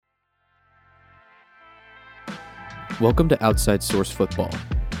Welcome to Outside Source Football.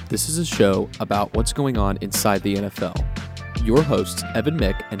 This is a show about what's going on inside the NFL. Your hosts, Evan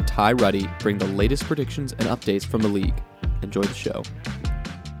Mick and Ty Ruddy, bring the latest predictions and updates from the league. Enjoy the show.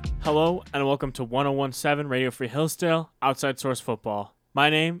 Hello, and welcome to 1017 Radio Free Hillsdale, Outside Source Football.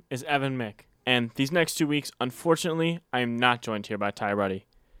 My name is Evan Mick, and these next 2 weeks, unfortunately, I am not joined here by Ty Ruddy.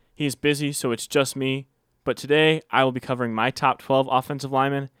 He is busy, so it's just me, but today I will be covering my top 12 offensive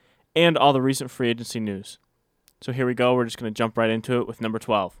linemen and all the recent free agency news. So here we go. We're just going to jump right into it with number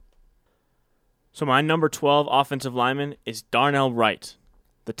 12. So my number 12 offensive lineman is Darnell Wright,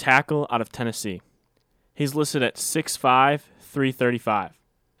 the tackle out of Tennessee. He's listed at 6'5", 335.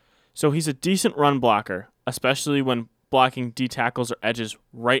 So he's a decent run blocker, especially when blocking D tackles or edges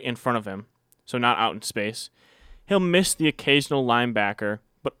right in front of him, so not out in space. He'll miss the occasional linebacker,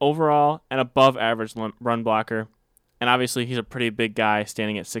 but overall an above average run blocker, and obviously he's a pretty big guy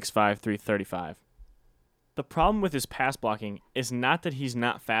standing at 6'5", 335. The problem with his pass blocking is not that he's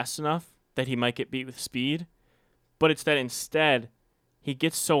not fast enough that he might get beat with speed, but it's that instead he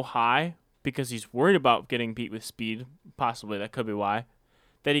gets so high because he's worried about getting beat with speed, possibly that could be why,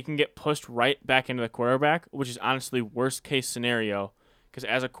 that he can get pushed right back into the quarterback, which is honestly worst case scenario because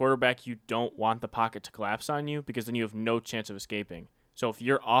as a quarterback you don't want the pocket to collapse on you because then you have no chance of escaping. So if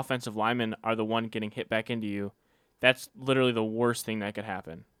your offensive linemen are the one getting hit back into you, that's literally the worst thing that could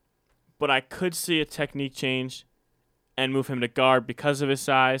happen. But I could see a technique change and move him to guard because of his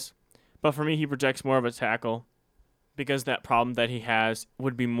size. But for me, he projects more of a tackle because that problem that he has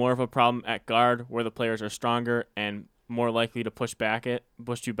would be more of a problem at guard where the players are stronger and more likely to push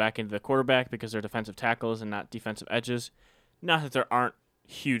you back into the quarterback because they're defensive tackles and not defensive edges. Not that there aren't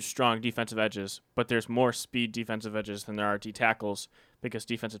huge, strong defensive edges, but there's more speed defensive edges than there are D tackles because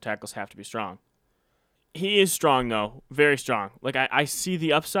defensive tackles have to be strong. He is strong, though. Very strong. Like, I see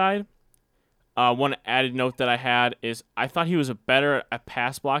the upside. One added note that I had is I thought he was better at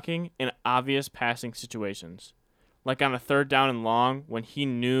pass blocking in obvious passing situations. Like on a third down and long, when he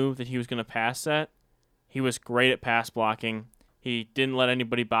knew that he was going to pass set, he was great at pass blocking. He didn't let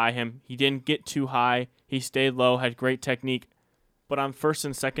anybody by him. He didn't get too high. He stayed low, had great technique. But on first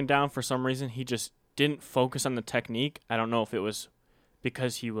and second down, for some reason, he just didn't focus on the technique. I don't know if it was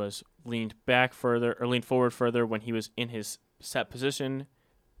because he was leaned forward further when he was in his set position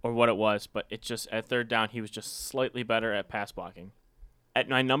or what it was, but it just at third down he was just slightly better at pass blocking. At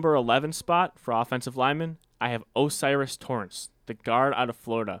my number 11 spot for offensive lineman, I have O'Cyrus Torrence, the guard out of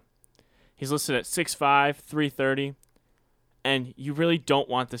Florida. He's listed at 6'5", 330, and you really don't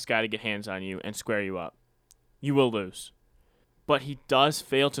want this guy to get hands on you and square you up. You will lose. But he does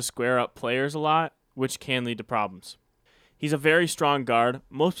fail to square up players a lot, which can lead to problems. He's a very strong guard.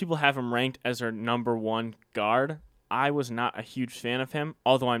 Most people have him ranked as their number 1 guard. I was not a huge fan of him,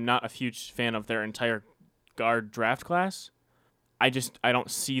 although I'm not a huge fan of their entire guard draft class. I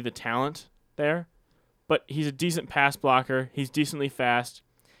don't see the talent there. But he's a decent pass blocker. He's decently fast.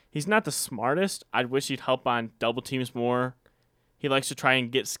 He's not the smartest. I wish he'd help on double teams more. He likes to try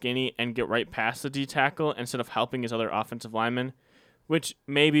and get skinny and get right past the D tackle instead of helping his other offensive linemen, which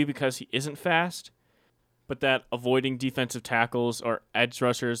may be because he isn't fast, but that avoiding defensive tackles or edge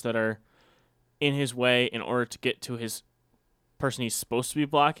rushers that are in his way in order to get to his person he's supposed to be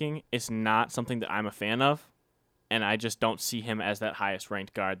blocking is not something that I'm a fan of, and I just don't see him as that highest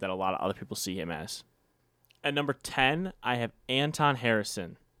ranked guard that a lot of other people see him as. At number 10, I have Anton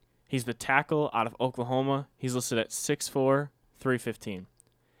Harrison. He's the tackle out of Oklahoma. He's listed at 6'4", 315.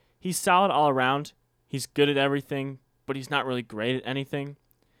 He's solid all around. He's good at everything, but he's not really great at anything.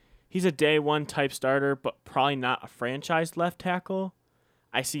 He's a day one type starter, but probably not a franchise left tackle.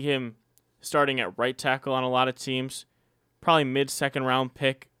 I see him starting at right tackle on a lot of teams. Probably mid-second round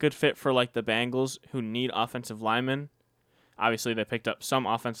pick. Good fit for like the Bengals who need offensive linemen. Obviously, they picked up some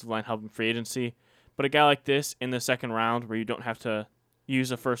offensive line help in free agency. But a guy like this in the second round where you don't have to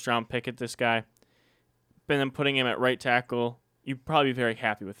use a first-round pick at this guy, but then putting him at right tackle, you'd probably be very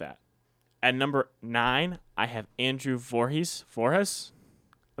happy with that. At number 9, I have Andrew Voorhees,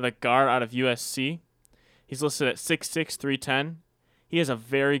 the guard out of USC. He's listed at 6'6", 310. He has a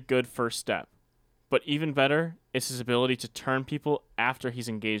very good first step, but even better is his ability to turn people after he's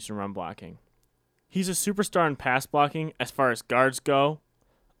engaged in run blocking. He's a superstar in pass blocking as far as guards go,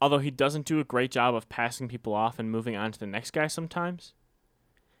 although he doesn't do a great job of passing people off and moving on to the next guy sometimes.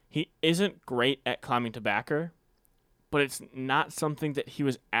 He isn't great at climbing to backer, but it's not something that he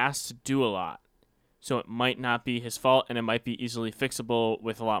was asked to do a lot, so it might not be his fault and it might be easily fixable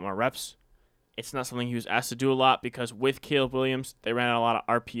with a lot more reps. It's not something he was asked to do a lot because with Caleb Williams, they ran out a lot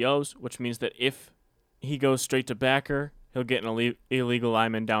of RPOs, which means that if he goes straight to backer, he'll get an illegal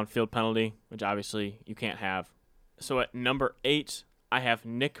lineman downfield penalty, which obviously you can't have. So at number 8, I have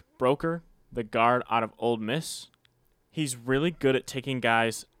Nick Broker, the guard out of Ole Miss. He's really good at taking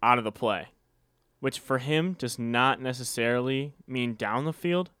guys out of the play, which for him does not necessarily mean down the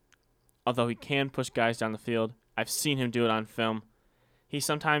field, although he can push guys down the field. I've seen him do it on film. He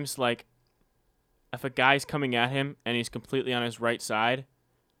sometimes, if a guy's coming at him and he's completely on his right side,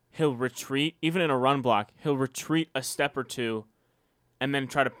 he'll retreat, even in a run block, he'll retreat a step or two and then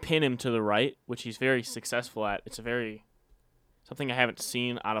try to pin him to the right, which he's very successful at. It's something I haven't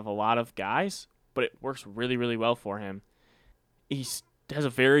seen out of a lot of guys, but it works really, really well for him. He has a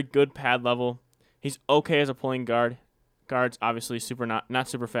very good pad level. He's okay as a pulling guard. Guard's obviously not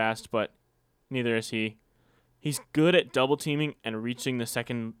super fast, but neither is he. He's good at double teaming and reaching the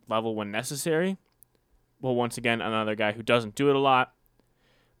second level when necessary. Well, once again, another guy who doesn't do it a lot,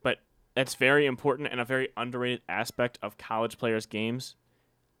 but that's very important and a very underrated aspect of college players' games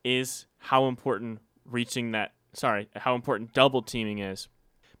is how important double teaming is,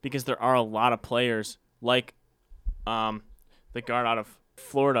 because there are a lot of players like the guard out of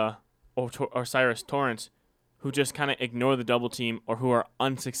Florida or Cyrus Torrance who just kind of ignore the double team or who are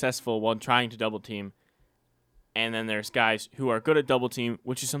unsuccessful while trying to double team. And then there's guys who are good at double team,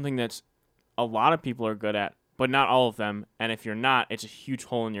 which is something that's a lot of people are good at, but not all of them. And if you're not, it's a huge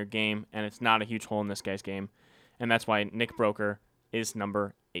hole in your game, and it's not a huge hole in this guy's game. And that's why Nick is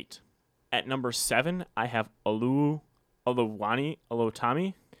number 8. At number 7, I have Olutami,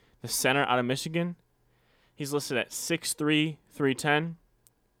 the center out of Michigan. He's listed at 6'3", 310.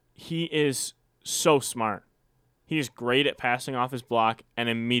 He is so smart. He is great at passing off his block and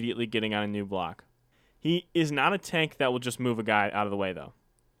immediately getting on a new block. He is not a tank that will just move a guy out of the way, though.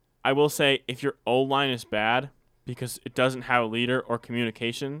 I will say, if your O-line is bad, because it doesn't have a leader or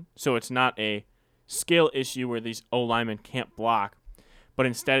communication, so it's not a skill issue where these O-linemen can't block, but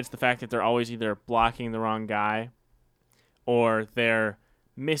instead it's the fact that they're always either blocking the wrong guy or they're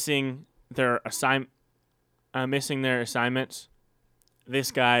missing their assignments.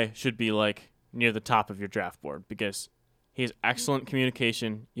 This guy should be near the top of your draft board because he has excellent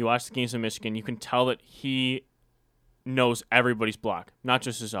communication. You watch the games of Michigan, you can tell that he knows everybody's block, not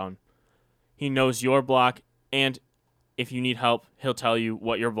just his own. He knows your block, and if you need help, he'll tell you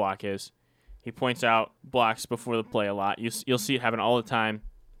what your block is. He points out blocks before the play a lot. You'll see it happen all the time.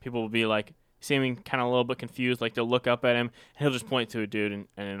 People will be seeming kind of a little bit confused, they'll look up at him, and he'll just point to a dude, and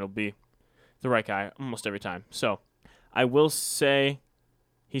it'll be the right guy almost every time. So I will say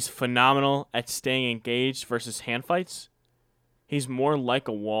he's phenomenal at staying engaged versus hand fights. He's more like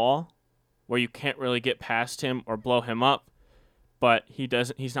a wall where you can't really get past him or blow him up, but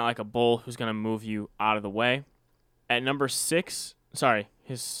he's not like a bull who's going to move you out of the way. At number 6, my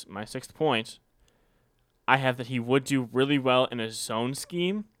 6th point, I have that he would do really well in a zone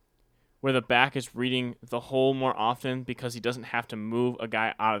scheme where the back is reading the hole more often because he doesn't have to move a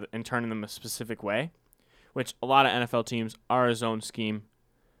guy out and turn them a specific way, which a lot of NFL teams are a zone scheme.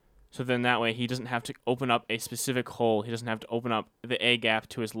 So then that way he doesn't have to open up a specific hole. He doesn't have to open up the A gap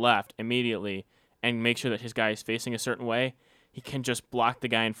to his left immediately and make sure that his guy is facing a certain way. He can just block the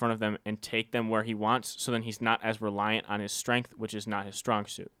guy in front of them and take them where he wants, so then he's not as reliant on his strength, which is not his strong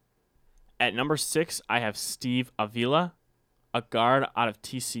suit. At number 6, I have Steve Avila, a guard out of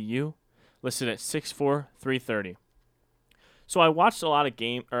TCU, listed at 6'4", 330. So I watched I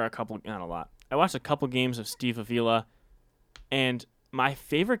watched a couple games of Steve Avila, and my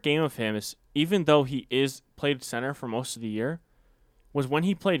favorite game of him is, even though he played center for most of the year, was when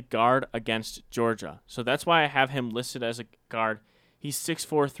he played guard against Georgia. So that's why I have him listed as a guard. He's 6'4",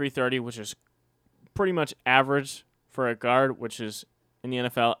 330, which is pretty much average for a guard, which is in the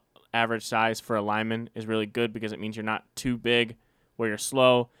NFL, average size for a lineman is really good because it means you're not too big where you're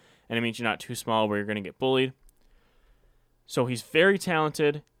slow, and it means you're not too small where you're going to get bullied. So he's very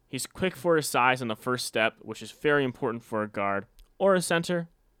talented. He's quick for his size on the first step, which is very important for a guard or a center.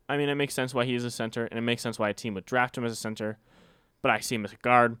 I mean, it makes sense why he is a center, and it makes sense why a team would draft him as a center, but I see him as a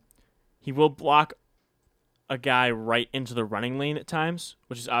guard. He will block a guy right into the running lane at times,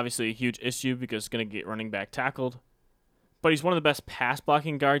 which is obviously a huge issue because it's going to get running back tackled. But he's one of the best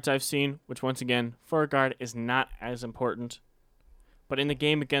pass-blocking guards I've seen, which once again, for a guard, is not as important. But in the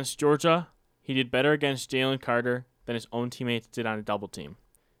game against Georgia, he did better against Jalen Carter than his own teammates did on a double team.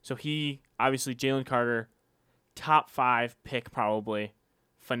 So Jalen Carter, top 5 pick probably,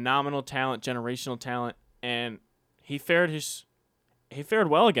 phenomenal talent, generational talent, and he fared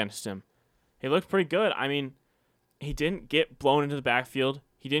well against him. He looked pretty good. I mean, he didn't get blown into the backfield.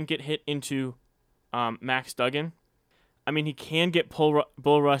 He didn't get hit into Max Duggan. I mean, he can get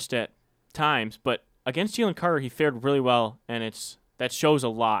bull rushed at times, but against Jalen Carter, he fared really well, and that shows a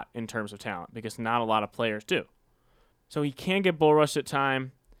lot in terms of talent because not a lot of players do. So he can get bull rushed at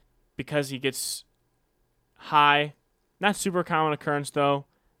time because he gets high. Not super common occurrence, though.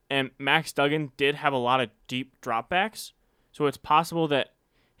 And Max Duggan did have a lot of deep dropbacks. So it's possible that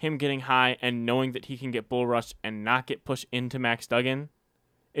him getting high and knowing that he can get bull rushed and not get pushed into Max Duggan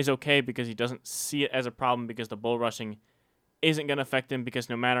is okay because he doesn't see it as a problem because the bull rushing isn't going to affect him, because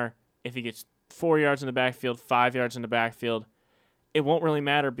no matter if he gets 4 yards in the backfield, 5 yards in the backfield, it won't really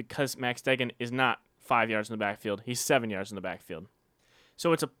matter because Max Duggan is not 5 yards in the backfield. He's 7 yards in the backfield.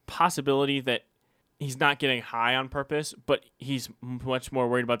 So it's a possibility that he's not getting high on purpose, but he's much more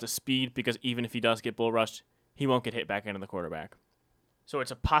worried about the speed because even if he does get bull rushed, he won't get hit back into the quarterback. So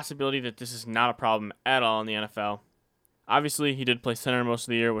it's a possibility that this is not a problem at all in the NFL. Obviously, he did play center most of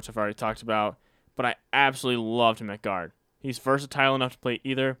the year, which I've already talked about, but I absolutely loved him at guard. He's versatile enough to play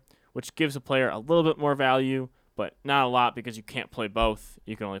either, which gives a player a little bit more value, but not a lot because you can't play both.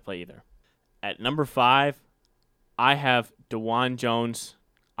 You can only play either. At number 5, I have DeJuan Jones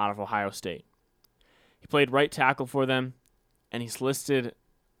out of Ohio State. He played right tackle for them, and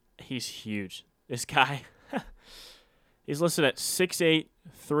he's huge. This guy, he's listed at 6'8",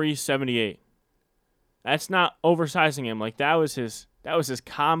 378. That's not oversizing him. Like that was his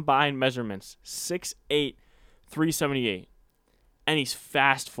combine measurements. 6'8", 378. And he's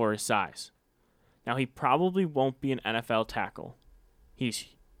fast for his size. Now he probably won't be an NFL tackle. He's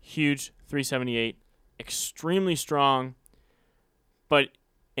huge, 378, extremely strong,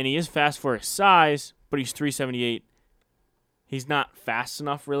 and he is fast for his size, but he's 378. He's not fast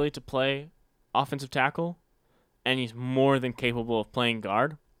enough really to play offensive tackle, and he's more than capable of playing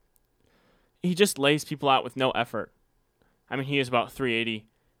guard. He just lays people out with no effort. I mean, he is about 380.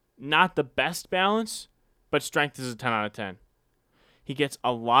 Not the best balance, but strength is a 10 out of 10. He gets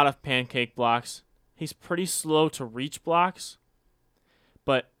a lot of pancake blocks. He's pretty slow to reach blocks,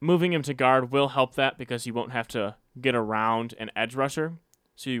 but moving him to guard will help that because you won't have to get around an edge rusher,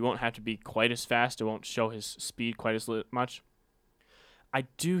 so you won't have to be quite as fast. It won't show his speed quite as much. I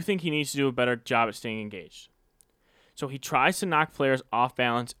do think he needs to do a better job at staying engaged. So he tries to knock players off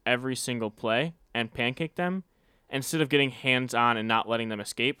balance every single play and pancake them instead of getting hands-on and not letting them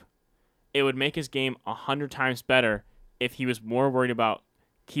escape. It would make his game 100 times better if he was more worried about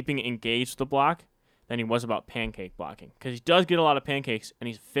keeping engaged with the block than he was about pancake blocking. Because he does get a lot of pancakes, and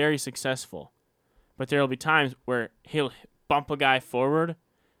he's very successful. But there will be times where he'll bump a guy forward,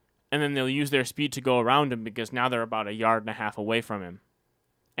 and then they'll use their speed to go around him because now they're about 1.5 yards away from him.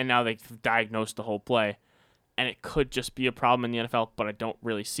 And now they've diagnosed the whole play. And it could just be a problem in the NFL, but I don't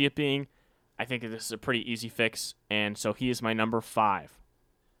really see it being. I think that this is a pretty easy fix, and so he is my number 5.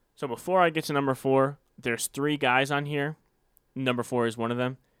 So before I get to number 4, there's 3 guys on here. Number 4 is one of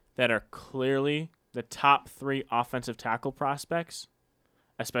them that are clearly the top 3 offensive tackle prospects,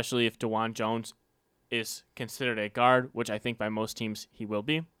 especially if DeJuan Jones is considered a guard, which I think by most teams he will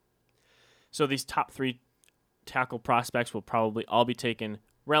be. So these top 3 tackle prospects will probably all be taken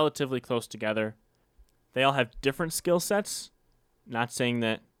relatively close together. They all have different skill sets. Not saying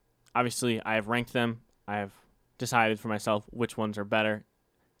that, obviously, I have ranked them. I have decided for myself which ones are better.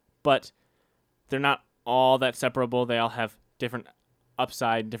 But they're not all that separable. They all have different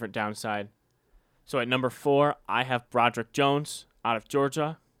upside, different downside. So at number 4, I have Broderick Jones out of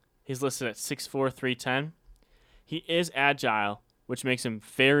Georgia. He's listed at 6'4", 310. He is agile, which makes him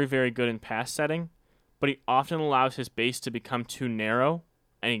very, very good in pass setting, but he often allows his base to become too narrow,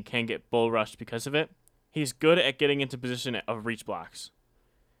 and he can get bull rushed because of it. He's good at getting into position of reach blocks.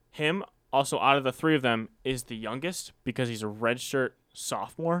 Him, also out of the 3 of them, is the youngest because he's a redshirt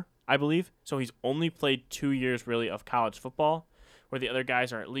sophomore, I believe. So he's only played 2 years really of college football, where the other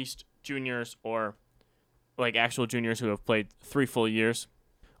guys are at least juniors or like actual juniors who have played 3 full years,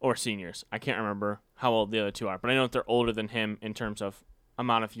 or seniors. I can't remember how old the other 2 are, but I know that they're older than him in terms of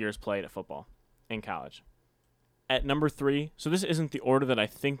amount of years played at football in college. At number 3, so this isn't the order that I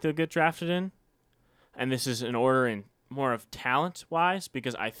think they'll get drafted in, and this is an order in more of talent-wise,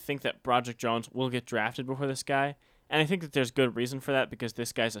 because I think that Broderick Jones will get drafted before this guy, and I think that there's good reason for that because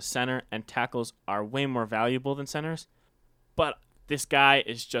this guy's a center, and tackles are way more valuable than centers. But this guy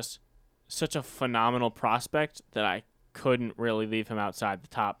is just such a phenomenal prospect that I couldn't really leave him outside the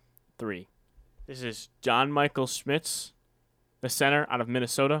top 3. This is John Michael Schmitz, the center out of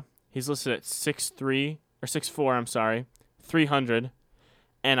Minnesota. He's listed at 6'4", 300,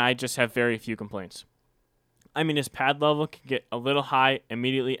 and I just have very few complaints. I mean, his pad level can get a little high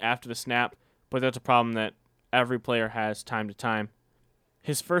immediately after the snap, but that's a problem that every player has time to time.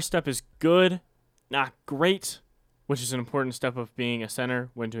 His first step is good, not great, which is an important step of being a center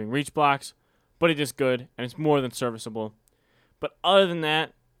when doing reach blocks, but it is good, and it's more than serviceable. But other than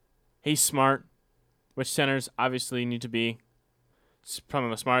that, he's smart, which centers obviously need to be some of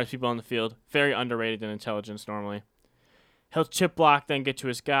the smartest people on the field. Very underrated in intelligence normally. He'll chip block, then get to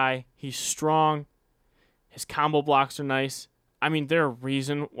his guy. He's strong. His combo blocks are nice. I mean, there's a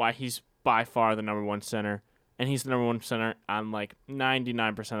reason why he's by far the number one center, and he's the number one center on like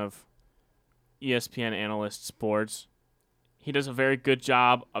 99% of ESPN analysts' boards. He does a very good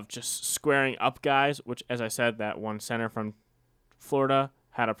job of just squaring up guys, which, as I said, that one center from Florida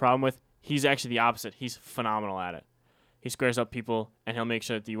had a problem with. He's actually the opposite. He's phenomenal at it. He squares up people, and he'll make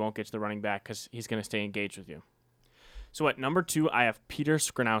sure that you won't get to the running back because he's going to stay engaged with you. So at number 2, I have Peter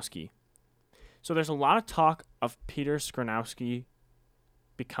Skronowski. So there's a lot of talk of Peter Skronowski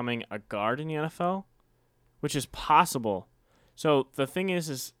becoming a guard in the NFL, which is possible. So the thing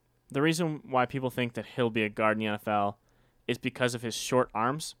is the reason why people think that he'll be a guard in the NFL is because of his short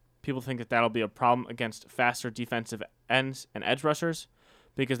arms. People think that that'll be a problem against faster defensive ends and edge rushers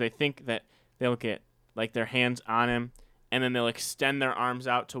because they think that they'll get like their hands on him and then they'll extend their arms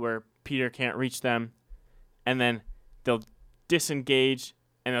out to where Peter can't reach them and then they'll disengage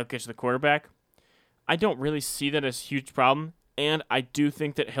and they'll get to the quarterback. I don't really see that as a huge problem, and I do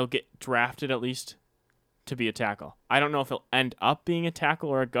think that he'll get drafted at least to be a tackle. I don't know if he'll end up being a tackle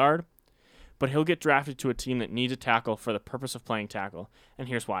or a guard, but he'll get drafted to a team that needs a tackle for the purpose of playing tackle, and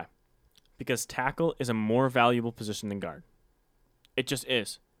here's why. Because tackle is a more valuable position than guard. It just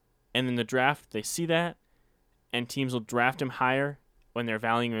is. And in the draft, they see that, and teams will draft him higher when they're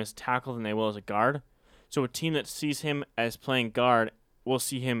valuing him as tackle than they will as a guard. So a team that sees him as playing guard will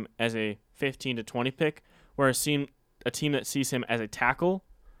see him as a 15 to 20 pick, whereas a team that sees him as a tackle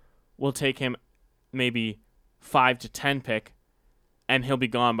will take him maybe 5 to 10 pick, and he'll be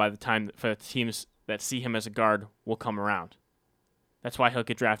gone by the time for the teams that see him as a guard will come around. That's why he'll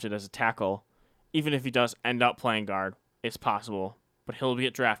get drafted as a tackle. Even if he does end up playing guard, it's possible, but he'll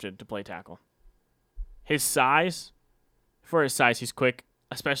get drafted to play tackle. His size, he's quick,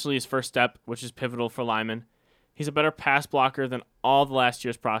 especially his first step, which is pivotal for linemen. He's a better pass blocker than all the last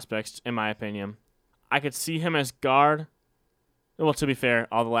year's prospects, in my opinion. I could see him as guard. Well, to be fair,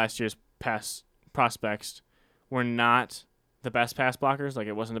 all the last year's pass prospects were not the best pass blockers. Like,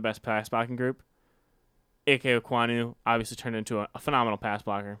 it wasn't the best pass blocking group. Ike Ekwonu obviously turned into a phenomenal pass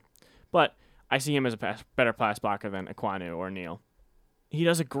blocker. But I see him as a better pass blocker than Ekwonu or Neal. He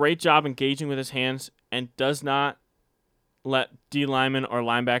does a great job engaging with his hands and does not let D linemen or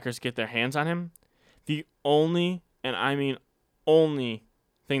linebackers get their hands on him. The only, and I mean only,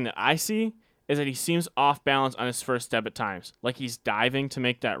 thing that I see is that he seems off balance on his first step at times. Like he's diving to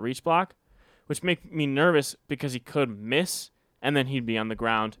make that reach block, which makes me nervous because he could miss and then he'd be on the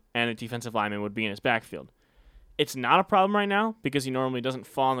ground and a defensive lineman would be in his backfield. It's not a problem right now because he normally doesn't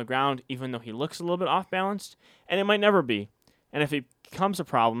fall on the ground even though he looks a little bit off balanced, and it might never be. And if it becomes a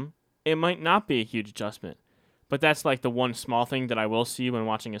problem, it might not be a huge adjustment. But that's like the one small thing that I will see when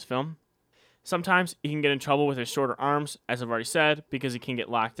watching his film. Sometimes he can get in trouble with his shorter arms, as I've already said, because he can get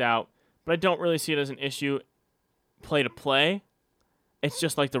locked out. But I don't really see it as an issue play to play. It's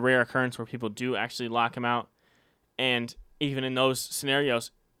just like the rare occurrence where people do actually lock him out. And even in those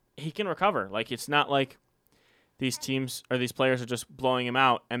scenarios, he can recover. Like, it's not like these teams or these players are just blowing him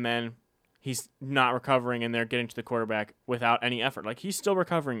out and then he's not recovering and they're getting to the quarterback without any effort. Like, he's still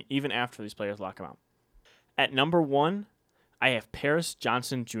recovering even after these players lock him out. At number 1, I have Paris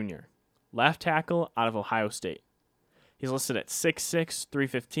Johnson Jr., left tackle out of Ohio State. He's listed at 6'6",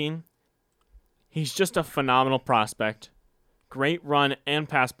 315. He's just a phenomenal prospect. Great run and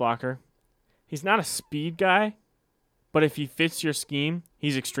pass blocker. He's not a speed guy, but if he fits your scheme,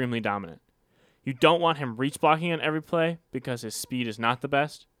 he's extremely dominant. You don't want him reach blocking on every play because his speed is not the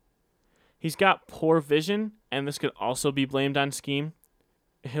best. He's got poor vision, and this could also be blamed on scheme.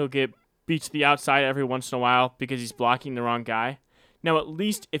 He'll get beat to the outside every once in a while because he's blocking the wrong guy. Now, at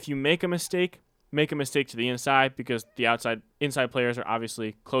least if you make a mistake to the inside because the inside players are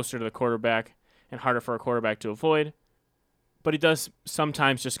obviously closer to the quarterback and harder for a quarterback to avoid. But he does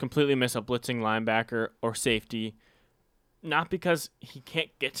sometimes just completely miss a blitzing linebacker or safety, not because he can't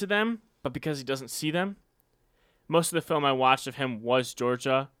get to them, but because he doesn't see them. Most of the film I watched of him was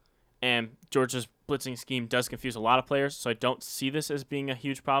Georgia, and Georgia's blitzing scheme does confuse a lot of players, so I don't see this as being a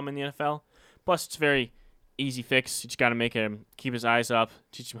huge problem in the NFL. Plus, it's very easy fix. You just got to make him keep his eyes up,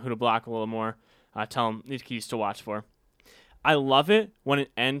 teach him who to block a little more, tell him these keys to watch for. I love it when an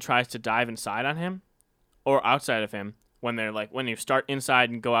end tries to dive inside on him or outside of him when they're like when you start inside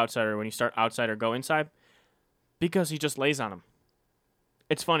and go outside, or when you start outside or go inside, because he just lays on him.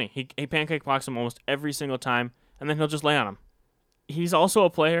 It's funny. He pancake blocks him almost every single time, and then he'll just lay on him. He's also a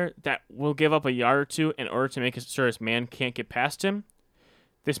player that will give up a yard or two in order to make sure his man can't get past him.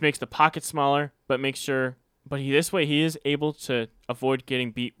 This makes the pocket smaller, but this way he is able to avoid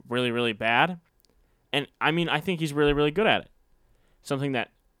getting beat really, really bad. And I think he's really, really good at it. Something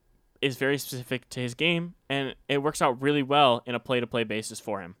that is very specific to his game, and it works out really well in a play-to-play basis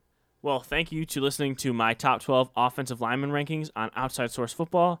for him. Well, thank you to listening to my top 12 offensive lineman rankings on Outside Source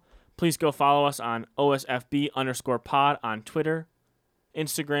Football. Please go follow us on OSFB_pod on Twitter,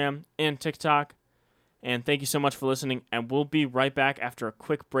 Instagram, and TikTok. And thank you so much for listening, and we'll be right back after a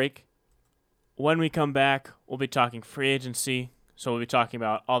quick break. When we come back, we'll be talking free agency. So we'll be talking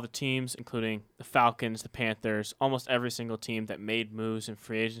about all the teams, including the Falcons, the Panthers, almost every single team that made moves in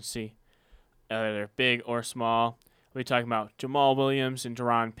free agency, whether they're big or small. We'll be talking about Jamal Williams and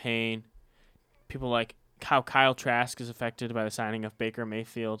Daron Payne, people like how Kyle Trask is affected by the signing of Baker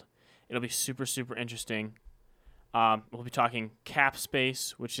Mayfield. It'll be super, super interesting. We'll be talking cap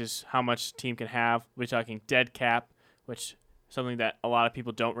space, which is how much a team can have. We'll be talking dead cap, which is something that a lot of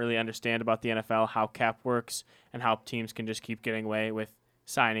people don't really understand about the NFL, how cap works and how teams can just keep getting away with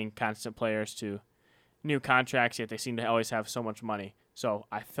signing constant players to new contracts, yet they seem to always have so much money. So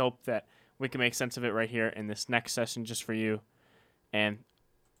I hope that we can make sense of it right here in this next session just for you. And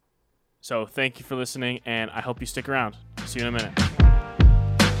so thank you for listening, and I hope you stick around. See you in a minute.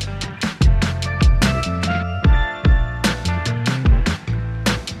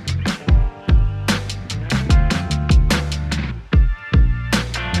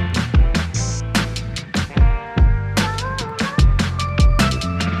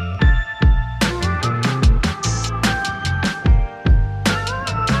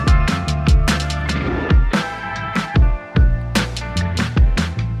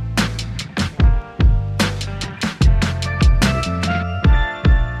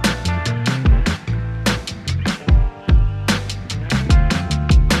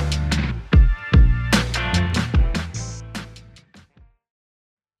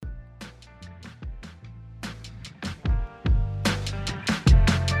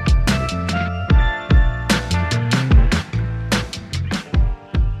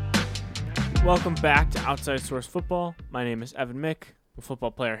 Welcome back to Outside Source Football. My name is Evan Mick, I'm a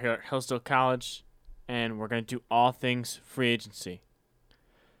football player here at Hillsdale College, and we're going to do all things free agency.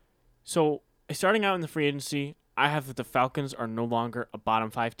 So, starting out in the free agency, I have that the Falcons are no longer a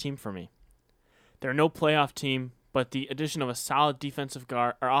bottom 5 team for me. They're no playoff team, but the addition of a solid offensive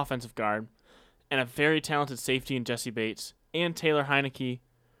guard and a very talented safety in Jesse Bates and Taylor Heineke,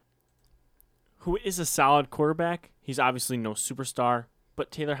 who is a solid quarterback. He's obviously no superstar, but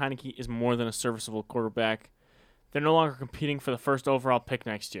Taylor Heineke is more than a serviceable quarterback. They're no longer competing for the first overall pick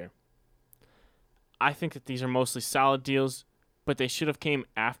next year. I think that these are mostly solid deals, but they should have came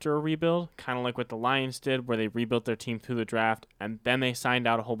after a rebuild, kind of like what the Lions did, where they rebuilt their team through the draft, and then they signed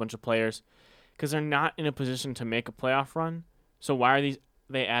out a whole bunch of players, because they're not in a position to make a playoff run. So why are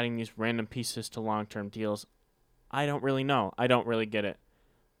they adding these random pieces to long-term deals? I don't really know. I don't really get it.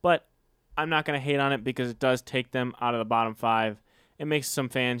 But I'm not going to hate on it because it does take them out of the bottom 5. It makes some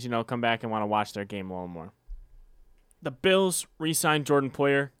fans, come back and want to watch their game a little more. The Bills re-signed Jordan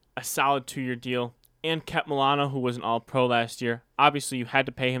Poyer, a solid 2-year deal, and kept Milano, who was an All-Pro last year. Obviously, you had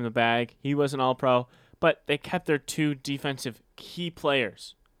to pay him the bag. He was an All-Pro, but they kept their 2 defensive key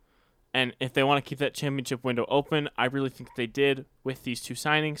players. And if they want to keep that championship window open, I really think that they did with these 2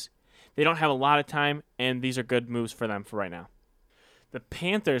 signings. They don't have a lot of time, and these are good moves for them for right now. The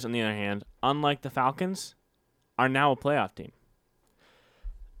Panthers, on the other hand, unlike the Falcons, are now a playoff team.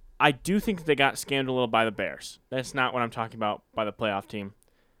 I do think that they got scammed a little by the Bears. That's not what I'm talking about by the playoff team.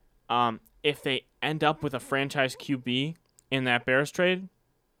 If they end up with a franchise QB in that Bears trade,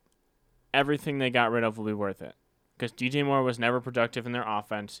 everything they got rid of will be worth it. Because DJ Moore was never productive in their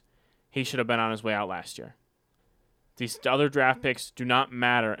offense. He should have been on his way out last year. These other draft picks do not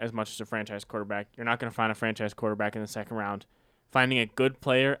matter as much as a franchise quarterback. You're not going to find a franchise quarterback in the second round. Finding a good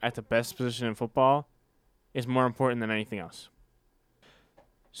player at the best position in football is more important than anything else.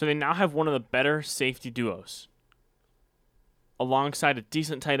 So they now have one of the better safety duos. Alongside a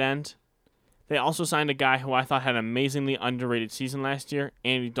decent tight end, they also signed a guy who I thought had an amazingly underrated season last year,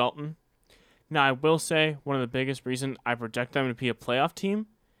 Andy Dalton. Now, I will say one of the biggest reasons I project them to be a playoff team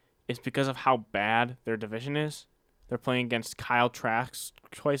is because of how bad their division is. They're playing against Kyle Trask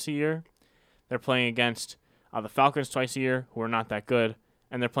twice a year. They're playing against the Falcons twice a year, who are not that good.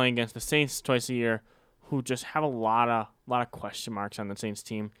 And they're playing against the Saints twice a year, who just have a lot of question marks on the Saints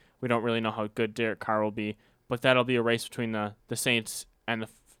team. We don't really know how good Derek Carr will be, but that'll be a race between the Saints and the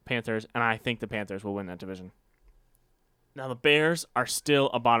Panthers, and I think the Panthers will win that division. Now, the Bears are still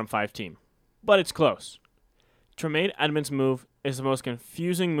a bottom 5 team, but it's close. Tremaine Edmonds' move is the most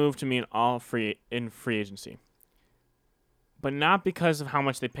confusing move to me in free agency. but not because of how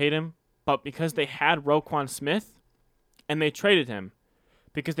much they paid him, but because they had Roquan Smith, and they traded him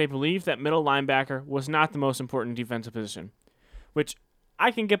because they believed that middle linebacker was not the most important defensive position, which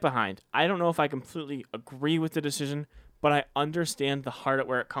I can get behind. I don't know if I completely agree with the decision, but I understand the heart of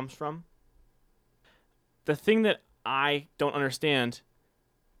where it comes from. The thing that I don't understand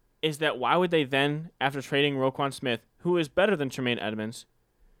is that why would they then, after trading Roquan Smith, who is better than Tremaine Edmonds,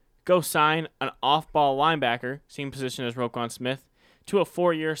 go sign an off-ball linebacker, same position as Roquan Smith, to a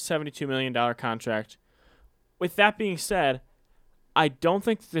 4-year, $72 million contract? With that being said, I don't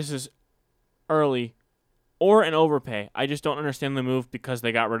think this is early or an overpay. I just don't understand the move because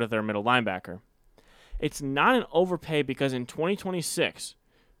they got rid of their middle linebacker. It's not an overpay because in 2026,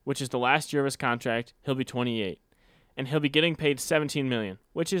 which is the last year of his contract, he'll be 28. And he'll be getting paid $17 million,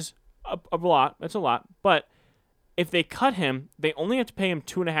 which is a lot. That's a lot. But if they cut him, they only have to pay him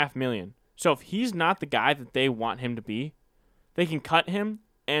 $2.5 million. So if he's not the guy that they want him to be, they can cut him,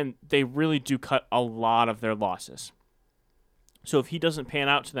 and they really do cut a lot of their losses. So if he doesn't pan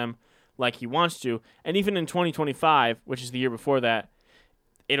out to them like he wants to, and even in 2025, which is the year before that,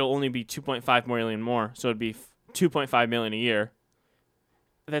 it'll only be $2.5 million more, so it'd be $2.5 million a year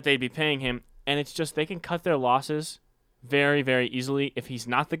that they'd be paying him, and it's just they can cut their losses very, very easily if he's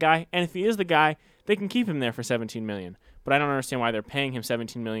not the guy, and if he is the guy, they can keep him there for $17 million. But I don't understand why they're paying him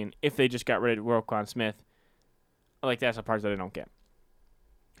 $17 million if they just got rid of Roquan Smith. Like, that's the part that I don't get.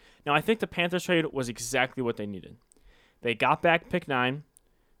 Now, I think the Panthers trade was exactly what they needed. They got back pick 9,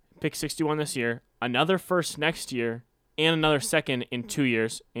 pick 61 this year, another first next year, and another second in 2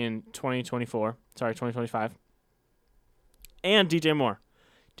 years in 2025, and DJ Moore.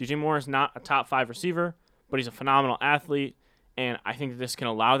 DJ Moore is not a top 5 receiver, but he's a phenomenal athlete, and I think that this can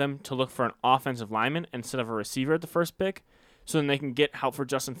allow them to look for an offensive lineman instead of a receiver at the first pick, so then they can get help for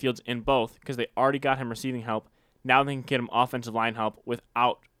Justin Fields in both because they already got him receiving help. Now they can get him offensive line help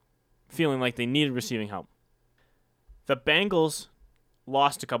without feeling like they needed receiving help. The Bengals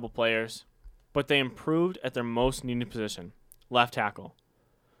lost a couple players, but they improved at their most needed position, left tackle,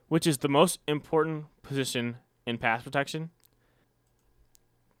 which is the most important position in pass protection.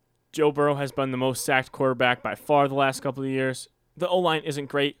 Joe Burrow has been the most sacked quarterback by far the last couple of years. The O-line isn't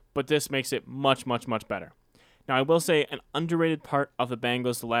great, but this makes it much, much, much better. Now, I will say an underrated part of the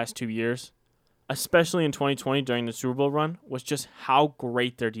Bengals the last 2 years, especially in 2020 during the Super Bowl run, was just how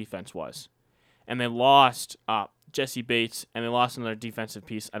great their defense was. And they lost Jesse Bates, and they lost another defensive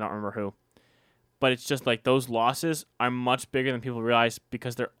piece. I don't remember who. But it's just like those losses are much bigger than people realize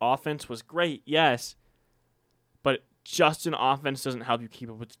because their offense was great, yes, but just an offense doesn't help you keep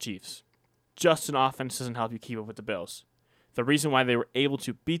up with the Chiefs. Just an offense doesn't help you keep up with the Bills. The reason why they were able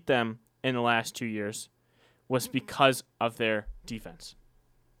to beat them in the last 2 years was because of their defense.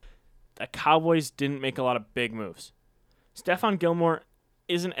 The Cowboys didn't make a lot of big moves. Stephon Gilmore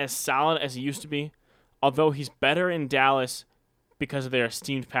isn't as solid as he used to be, although he's better in Dallas because of their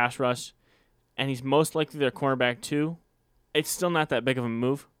esteemed pass rush, and he's most likely their cornerback too. It's still not that big of a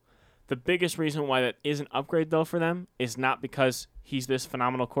move. The biggest reason why that is an upgrade, though, for them is not because he's this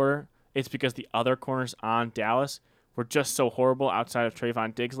phenomenal corner. It's because the other corners on Dallas were just so horrible outside of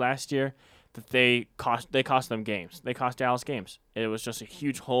Trayvon Diggs last year that they cost them games. They cost Dallas games. It was just a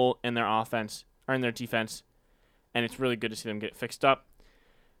huge hole in their offense or in their defense, and it's really good to see them get fixed up.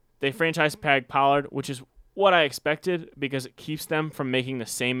 They franchise tag Pollard, which is what I expected because it keeps them from making the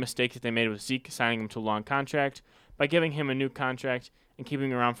same mistake that they made with Zeke, signing him to a long contract. By giving him a new contract and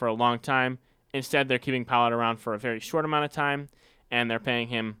keeping him around for a long time, instead they're keeping Pollard around for a very short amount of time, and they're paying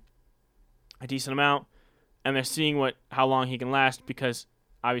him a decent amount, and they're seeing how long he can last because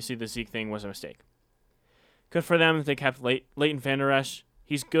obviously the Zeke thing was a mistake. Good for them that they kept Leighton Vander Esch.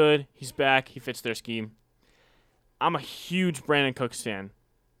 He's good. He's back. He fits their scheme. I'm a huge Brandon Cooks fan,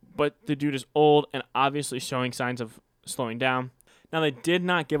 but the dude is old and obviously showing signs of slowing down. Now, they did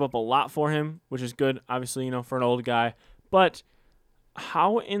not give up a lot for him, which is good, obviously, for an old guy. But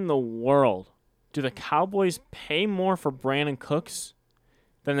how in the world do the Cowboys pay more for Brandon Cooks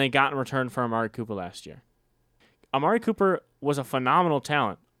than they got in return for Amari Cooper last year? Amari Cooper was a phenomenal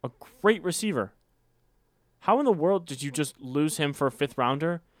talent, a great receiver. How in the world did you just lose him for a 5th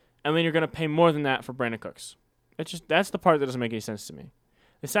rounder, and then you're going to pay more than that for Brandon Cooks? That's the part that doesn't make any sense to me.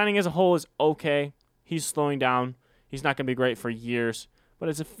 The signing as a whole is okay. He's slowing down. He's not going to be great for years. But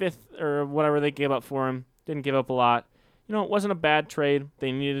as a 5th or whatever they gave up for him, didn't give up a lot. It wasn't a bad trade.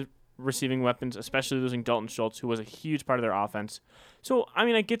 They needed receiving weapons, especially losing Dalton Schultz, who was a huge part of their offense. So,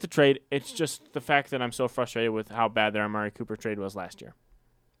 I get the trade. It's just the fact that I'm so frustrated with how bad their Amari Cooper trade was last year.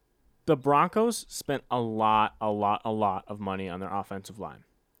 The Broncos spent a lot of money on their offensive line.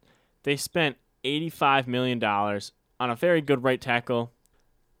 They spent $85 million on a very good right tackle.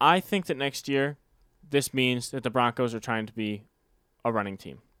 I think that next year, this means that the Broncos are trying to be a running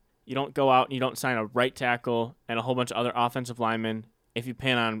team. You don't go out and you don't sign a right tackle and a whole bunch of other offensive linemen if you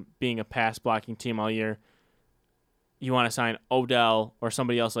plan on being a pass blocking team all year. You want to sign Odell or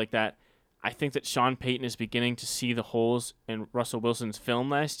somebody else like that. I think that Sean Payton is beginning to see the holes in Russell Wilson's film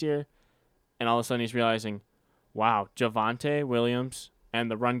last year, and all of a sudden he's realizing, wow, Javonte Williams and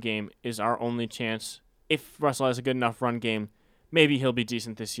the run game is our only chance. If Russell has a good enough run game, maybe he'll be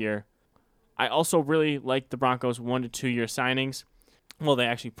decent this year. I also really like the Broncos' 1 to 2 year signings. Well, they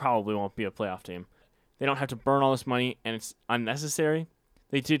actually probably won't be a playoff team. They don't have to burn all this money, and it's unnecessary.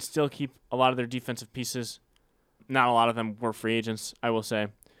 They did still keep a lot of their defensive pieces. Not a lot of them were free agents, I will say.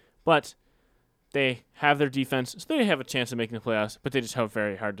 But they have their defense, so they have a chance of making the playoffs, but they just have a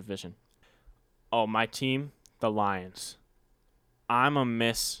very hard division. Oh, my team, the Lions. I'm a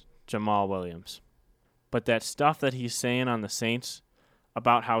miss Jamal Williams. But that stuff that he's saying on the Saints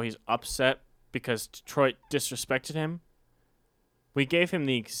about how he's upset because Detroit disrespected him, we gave him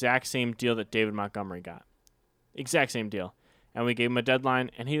the exact same deal that David Montgomery got. Exact same deal. And we gave him a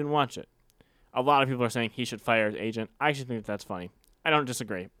deadline, and he didn't watch it. A lot of people are saying he should fire his agent. I actually think that's funny. I don't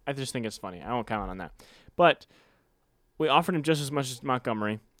disagree. I just think it's funny. I won't comment on that. But we offered him just as much as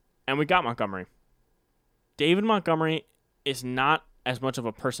Montgomery, and we got Montgomery. David Montgomery is not as much of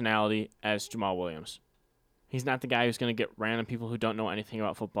a personality as Jamal Williams. He's not the guy who's going to get random people who don't know anything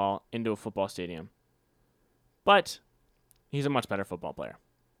about football into a football stadium. But he's a much better football player.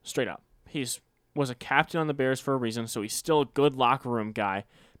 Straight up. Was a captain on the Bears for a reason, so he's still a good locker room guy.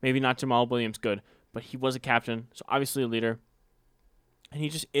 Maybe not Jamal Williams good, but he was a captain, so obviously a leader. And he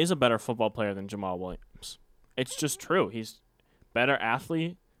just is a better football player than Jamal Williams. It's just true. He's a better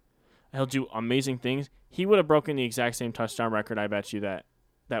athlete. He'll do amazing things. He would have broken the exact same touchdown record, I bet you, that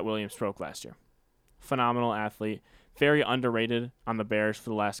Williams broke last year. Phenomenal athlete. Very underrated on the Bears for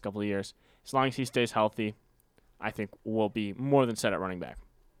the last couple of years. As long as he stays healthy, I think we'll be more than set at running back.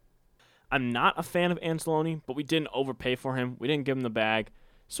 I'm not a fan of Anzalone, but we didn't overpay for him. We didn't give him the bag.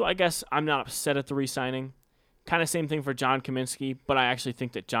 So I guess I'm not upset at the re-signing. Kind of same thing for John Kaminsky, but I actually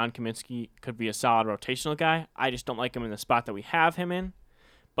think that John Kaminsky could be a solid rotational guy. I just don't like him in the spot that we have him in.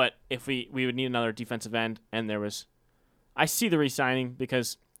 But if we would need another defensive end, and I see the re-signing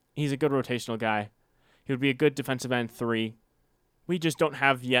because he's a good rotational guy. He would be a good defensive end 3. We just don't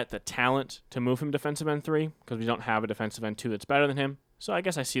have yet the talent to move him defensive end 3 because we don't have a defensive end 2 that's better than him. So I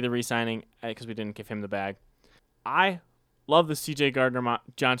guess I see the re-signing because we didn't give him the bag. I love the C.J.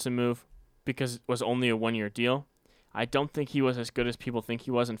 Gardner-Johnson move because it was only a 1-year deal. I don't think he was as good as people think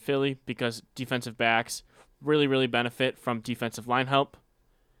he was in Philly because defensive backs really, really benefit from defensive line help.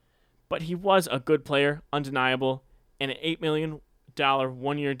 But he was a good player, undeniable, and an $8 million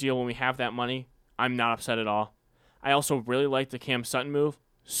 1-year deal when we have that money, I'm not upset at all. I also really like the Cam Sutton move.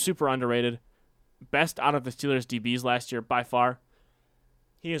 Super underrated. Best out of the Steelers DBs last year by far.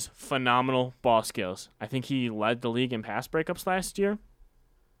 He has phenomenal ball skills. I think he led the league in pass breakups last year.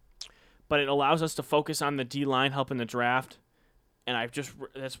 But it allows us to focus on the D-line help in the draft. And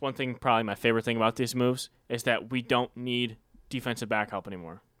that's one thing, probably my favorite thing about these moves, is that we don't need defensive back help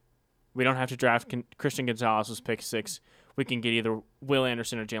anymore. We don't have to draft Christian Gonzalez was pick 6. We can get either Will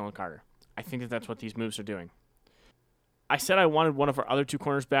Anderson or Jalen Carter. I think that that's what these moves are doing. I said I wanted one of our other 2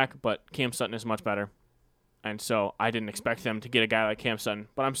 corners back, but Cam Sutton is much better. And so I didn't expect them to get a guy like Cam Sutton,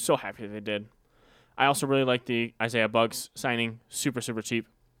 but I'm so happy that they did. I also really like the Isaiah Buggs signing, super, super cheap.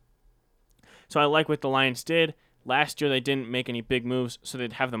 So I like what the Lions did. Last year they didn't make any big moves, so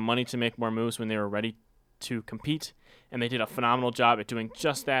they'd have the money to make more moves when they were ready to compete, and they did a phenomenal job at doing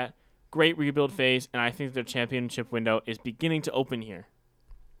just that. Great rebuild phase, and I think their championship window is beginning to open here.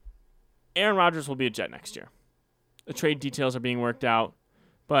 Aaron Rodgers will be a Jet next year. The trade details are being worked out,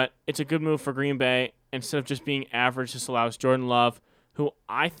 but it's a good move for Green Bay. Instead of just being average, this allows Jordan Love, who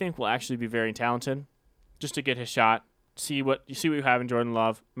I think will actually be very talented, just to get his shot. See what you have in Jordan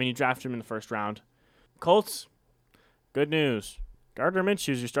Love. I mean, you drafted him in the first round. Colts, good news. Gardner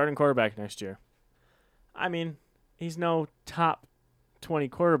Minshew is your starting quarterback next year. I mean, he's no top 20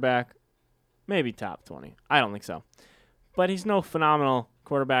 quarterback. Maybe top 20. I don't think so. But he's no phenomenal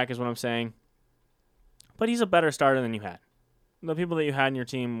quarterback is what I'm saying. But he's a better starter than you had. The people that you had in your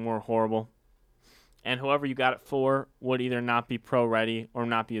team were horrible. And whoever you got it for would either not be pro-ready or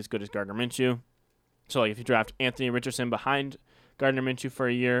not be as good as Gardner Minshew. So like if you draft Anthony Richardson behind Gardner Minshew for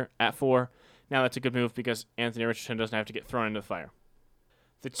a year at 4, now that's a good move because Anthony Richardson doesn't have to get thrown into the fire.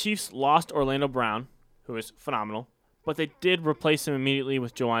 The Chiefs lost Orlando Brown, who is phenomenal, but they did replace him immediately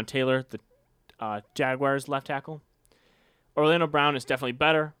with Jawan Taylor, the Jaguars left tackle. Orlando Brown is definitely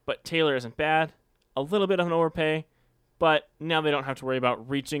better, but Taylor isn't bad. A little bit of an overpay, But now they don't have to worry about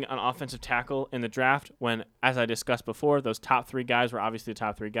reaching an offensive tackle in the draft when, as I discussed before, those top 3 guys were obviously the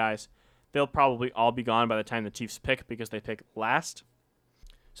top 3 guys. They'll probably all be gone by the time the Chiefs pick because they pick last.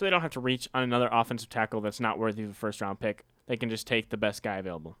 So they don't have to reach on another offensive tackle that's not worthy of a first-round pick. They can just take the best guy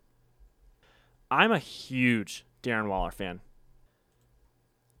available. I'm a huge Darren Waller fan.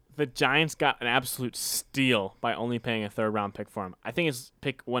 The Giants got an absolute steal by only paying a third-round pick for him. I think it's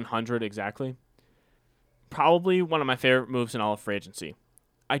pick 100 exactly. Probably one of my favorite moves in all of free agency.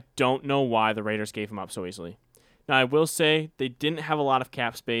 I don't know why the Raiders gave him up so easily. Now, I will say they didn't have a lot of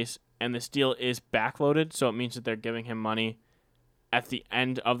cap space, and this deal is backloaded, so it means that they're giving him money at the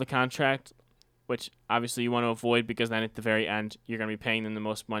end of the contract, which obviously you want to avoid because then at the very end, you're going to be paying them the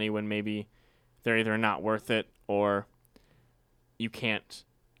most money when maybe they're either not worth it or you can't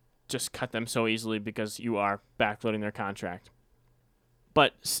just cut them so easily because you are backloading their contract.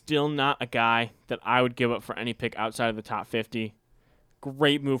 But still not a guy that I would give up for any pick outside of the top 50.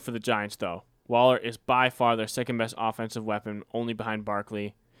 Great move for the Giants, though. Waller is by far their second best offensive weapon, only behind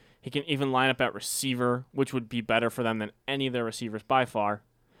Barkley. He can even line up at receiver, which would be better for them than any of their receivers by far.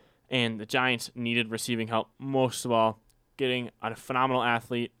 And the Giants needed receiving help most of all. Getting a phenomenal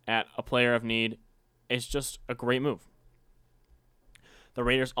athlete at a player of need is just a great move. The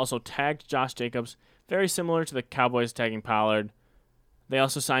Raiders also tagged Josh Jacobs, very similar to the Cowboys tagging Pollard. They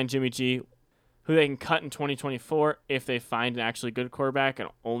also signed Jimmy G, who they can cut in 2024 if they find an actually good quarterback and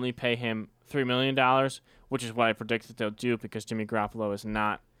only pay him $3 million, which is what I predict that they'll do because Jimmy Garoppolo is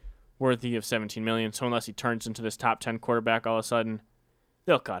not worthy of $17 million. So unless he turns into this top 10 quarterback all of a sudden,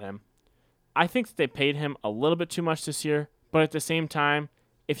 they'll cut him. I think that they paid him a little bit too much this year, but at the same time,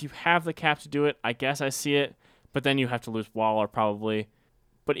 if you have the cap to do it, I guess I see it, but then you have to lose Waller probably.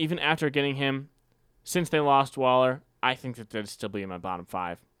 But even after getting him, since they lost Waller, I think that they'd still be in my bottom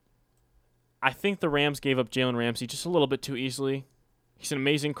 5. I think the Rams gave up Jalen Ramsey just a little bit too easily. He's an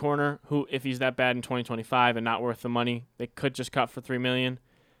amazing corner who, if he's that bad in 2025 and not worth the money, they could just cut for $3 million.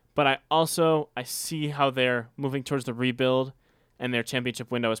 But I see how they're moving towards the rebuild, and their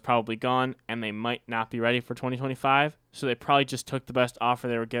championship window is probably gone, and they might not be ready for 2025. So they probably just took the best offer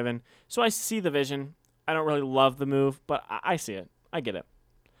they were given. So I see the vision. I don't really love the move, but I see it. I get it.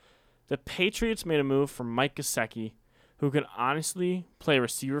 The Patriots made a move for Mike Gesicki, who could honestly play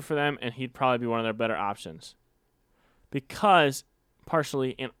receiver for them, and he'd probably be one of their better options. Because,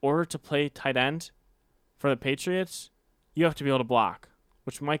 partially, in order to play tight end for the Patriots, you have to be able to block,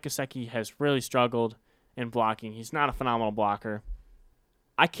 which Mike Gesicki has really struggled in blocking. He's not a phenomenal blocker.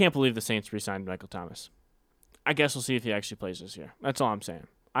 I can't believe the Saints re-signed Michael Thomas. I guess we'll see if he actually plays this year. That's all I'm saying.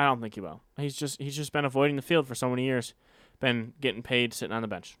 I don't think he will. He's just been avoiding the field for so many years, been getting paid sitting on the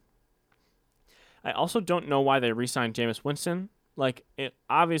bench. I also don't know why they re-signed Jameis Winston. It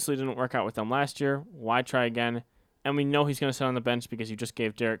obviously didn't work out with them last year. Why try again? And we know he's going to sit on the bench because you just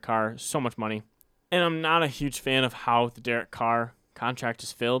gave Derek Carr so much money. And I'm not a huge fan of how the Derek Carr contract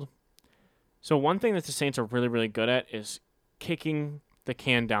is filled. So one thing that the Saints are really, really good at is kicking the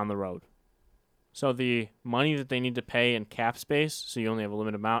can down the road. So the money that they need to pay in cap space, so you only have a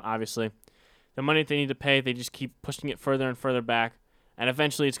limited amount, obviously. The money that they need to pay, they just keep pushing it further and further back. And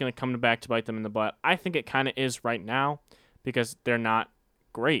eventually it's going to come back to bite them in the butt. I think it kind of is right now because they're not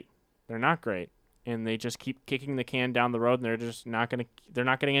great. They're not great. And they just keep kicking the can down the road, and they're not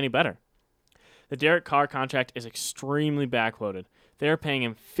getting any better. The Derek Carr contract is extremely backloaded. They're paying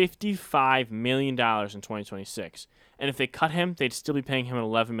him $55 million in 2026. And if they cut him, they'd still be paying him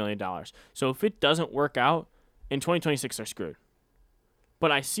 $11 million. So if it doesn't work out, in 2026 they're screwed.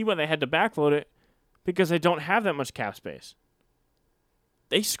 But I see why they had to backload it because they don't have that much cap space.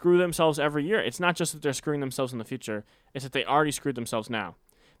 They screw themselves every year. It's not just that they're screwing themselves in the future. It's that they already screwed themselves now.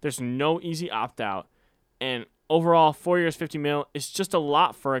 There's no easy opt-out. And overall, 4 years, $50 million is just a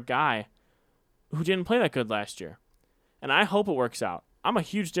lot for a guy who didn't play that good last year. And I hope it works out. I'm a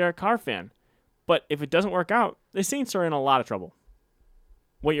huge Derek Carr fan. But if it doesn't work out, the Saints are in a lot of trouble.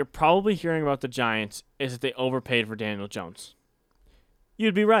 What you're probably hearing about the Giants is that they overpaid for Daniel Jones.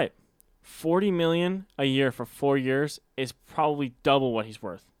 You'd be right. $40 million a year for 4 years is probably double what he's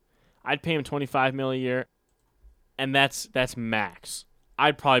worth. I'd pay him $25 million a year, and that's max.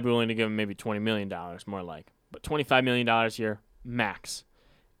 I'd probably be willing to give him maybe $20 million, more like. But $25 million a year, max.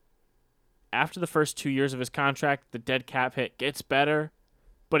 After the first 2 years of his contract, the dead cap hit gets better,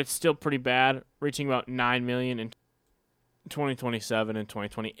 but it's still pretty bad, reaching about $9 million in 2027 and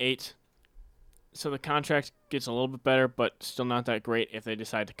 2028. So the contract gets a little bit better, but still not that great if they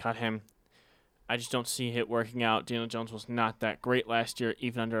decide to cut him. I just don't see it working out. Daniel Jones was not that great last year,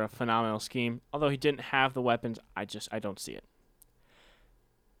 even under a phenomenal scheme. Although he didn't have the weapons, I don't see it.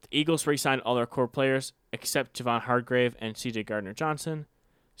 The Eagles re-signed all their core players except Javon Hargrave and C.J. Gardner-Johnson.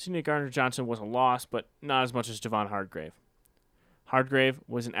 C.J. Gardner-Johnson was a loss, but not as much as Javon Hargrave. Hargrave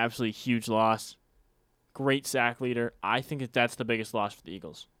was an absolutely huge loss. Great sack leader. I think that's the biggest loss for the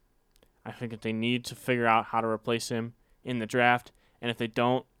Eagles. I think that they need to figure out how to replace him in the draft, and if they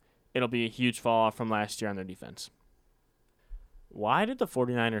don't, it'll be a huge fall off from last year on their defense. Why did the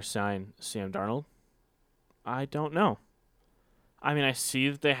 49ers sign Sam Darnold? I don't know. I mean, I see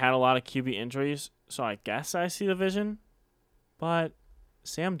that they had a lot of QB injuries, so I guess I see the vision, but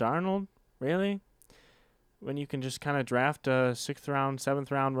Sam Darnold, really? When you can just kind of draft a 6th round, 7th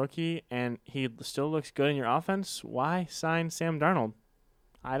round rookie and he still looks good in your offense, why sign Sam Darnold?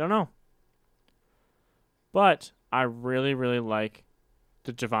 I don't know. But I really, really like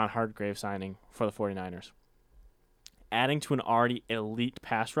the Javon Hargrave signing for the 49ers. Adding to an already elite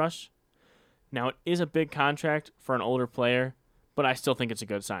pass rush. Now, it is a big contract for an older player, but I still think it's a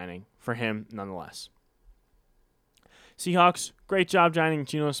good signing for him nonetheless. Seahawks, great job signing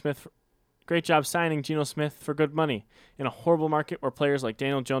Geno Smith for good money in a horrible market where players like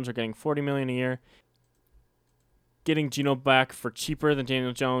Daniel Jones are getting $40 million a year. Getting Geno back for cheaper than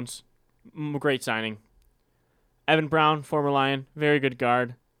Daniel Jones, great signing. Evan Brown, former Lion, very good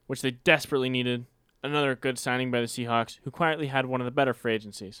guard, which they desperately needed. Another good signing by the Seahawks, who quietly had one of the better free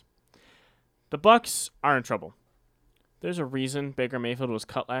agencies. The Bucs are in trouble. There's a reason Baker Mayfield was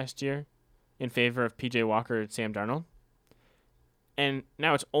cut last year in favor of P.J. Walker and Sam Darnold. And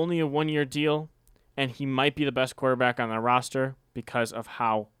now it's only a 1-year deal, and he might be the best quarterback on their roster because of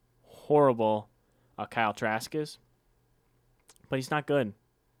how horrible Kyle Trask is. But he's not good.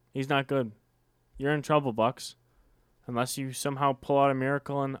 He's not good. You're in trouble, Bucs. Unless you somehow pull out a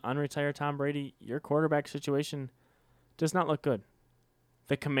miracle and unretire Tom Brady, your quarterback situation does not look good.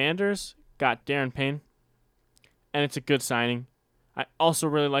 The Commanders got Darren Payne, and it's a good signing. I also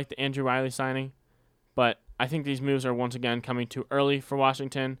really like the Andrew Wiley signing, but I think these moves are once again coming too early for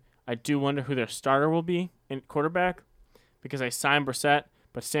Washington. I do wonder who their starter will be in quarterback because I signed Brissett,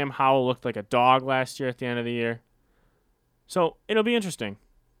 but Sam Howell looked like a dog last year at the end of the year. So it'll be interesting.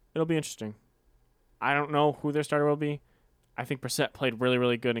 I don't know who their starter will be. I think Brissett played really,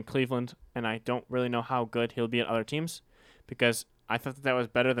 really good in Cleveland, and I don't really know how good he'll be at other teams because I thought that was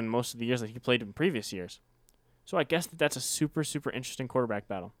better than most of the years that he played in previous years. So I guess that's a super, super interesting quarterback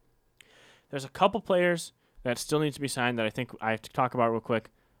battle. There's a couple players that still need to be signed that I think I have to talk about real quick.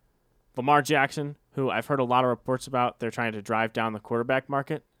 Lamar Jackson, who I've heard a lot of reports about, they're trying to drive down the quarterback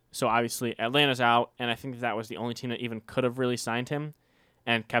market. So obviously Atlanta's out, and I think that was the only team that even could have really signed him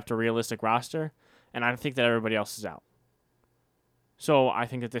and kept a realistic roster. And I think that everybody else is out. So I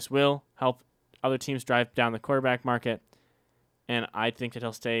think that this will help other teams drive down the quarterback market. And I think that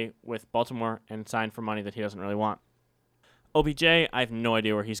he'll stay with Baltimore and sign for money that he doesn't really want. OBJ, I have no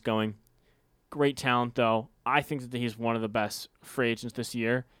idea where he's going. Great talent, though. I think that he's one of the best free agents this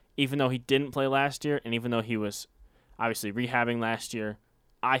year. Even though he didn't play last year, and even though he was obviously rehabbing last year,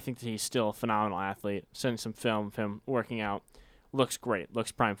 I think that he's still a phenomenal athlete. Sending some film of him working out. Looks great.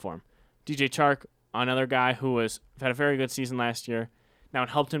 Looks prime for him. DJ Chark, another guy who had a very good season last year. Now, it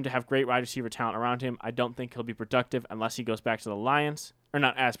helped him to have great wide receiver talent around him. I don't think he'll be productive unless he goes back to the Lions. Or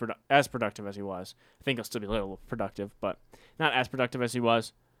not as productive as he was. I think he'll still be a little productive, but not as productive as he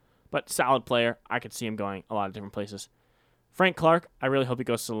was. But solid player. I could see him going a lot of different places. Frank Clark, I really hope he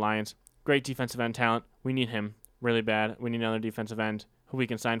goes to the Lions. Great defensive end talent. We need him really bad. We need another defensive end who we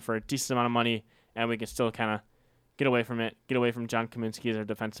can sign for a decent amount of money, and we can still kind of get away from it. Get away from John Kaminsky as our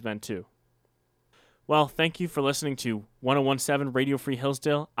defensive end too. Well, thank you for listening to 1017 Radio Free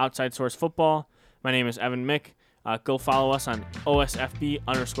Hillsdale Outside Source Football. My name is Evan Mick. Go follow us on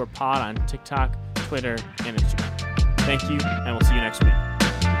OSFB_pod on TikTok, Twitter, and Instagram. Thank you, and we'll see you next week.